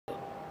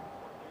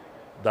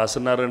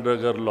Dasari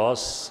Narayana Rao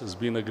loss has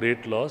been a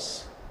great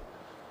loss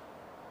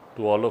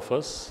to all of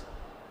us.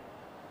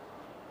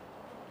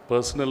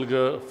 Personally,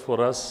 for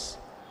us,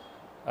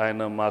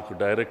 ఆయన మాకు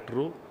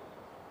director,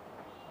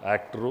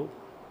 actor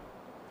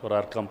for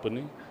our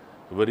company,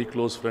 a very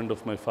close friend of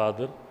my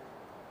father.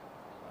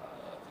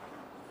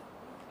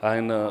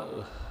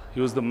 He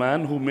was the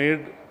man who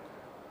made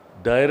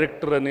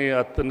director అనే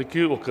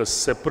అతనికి ఒక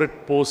separate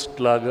post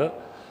లాగా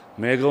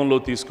మేఘంలో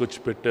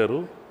తీసుకొచ్చి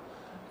పెట్టారు.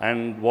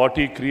 And what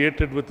he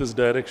created with his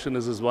direction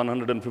is his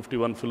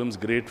 151 films,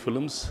 great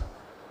films.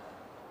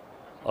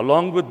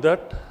 Along with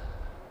that,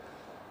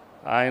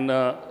 ఆయన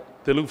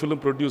Telugu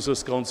film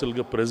producers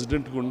కౌన్సిల్గా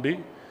president Gundi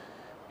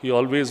he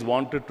always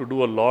wanted to do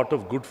a lot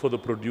of good for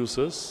the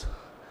producers.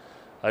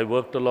 I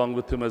worked along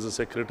with him as a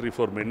secretary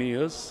for many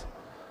years.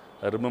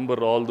 I remember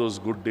all those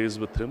good days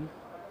with him.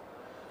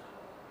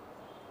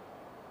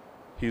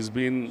 He's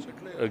been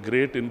a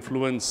great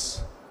influence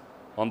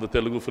on the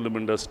Telugu film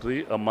industry.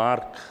 A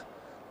mark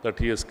that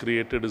he has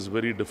created is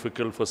very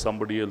difficult for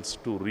somebody else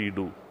to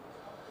redo.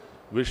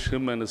 Wish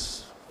him and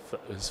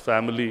his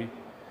family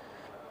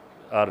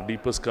our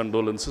deepest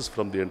condolences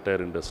from the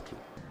entire industry.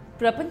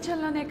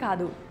 ప్రపంచంలోనే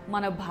కాదు,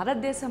 మన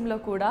భారతదేశంలో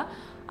కూడా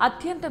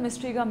అత్యంత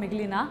మిస్టరీగా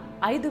మిగిలిన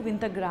 5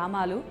 వింత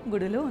గ్రామాలు,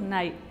 గుడులు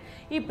ఉన్నాయి.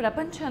 ఈ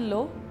ప్రపంచంలో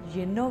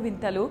ఎన్నో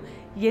వింతలు,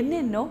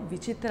 ఎన్నెన్నో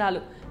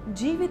విచిత్రాలు,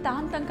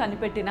 జీవితాంతం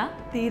కనిపెట్టిన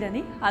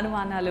తీరని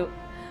అనుమానాలు.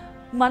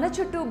 మన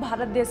చుట్టూ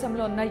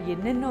భారతదేశంలో ఉన్న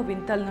ఎన్నెన్నో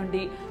వింతల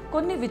నుండి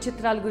కొన్ని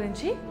విచిత్రాల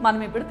గురించి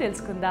మనం ఇప్పుడు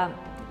తెలుసుకుందాం.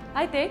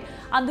 అయితే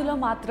అందులో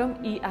మాత్రం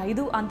ఈ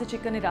 5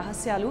 అంతుచిక్కని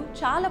రహస్యాలు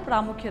చాలా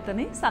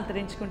ప్రాముఖ్యతని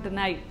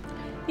సంతరించుకుంటున్నాయి.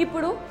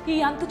 ఇప్పుడు ఈ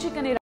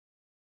అంతుచిక్కని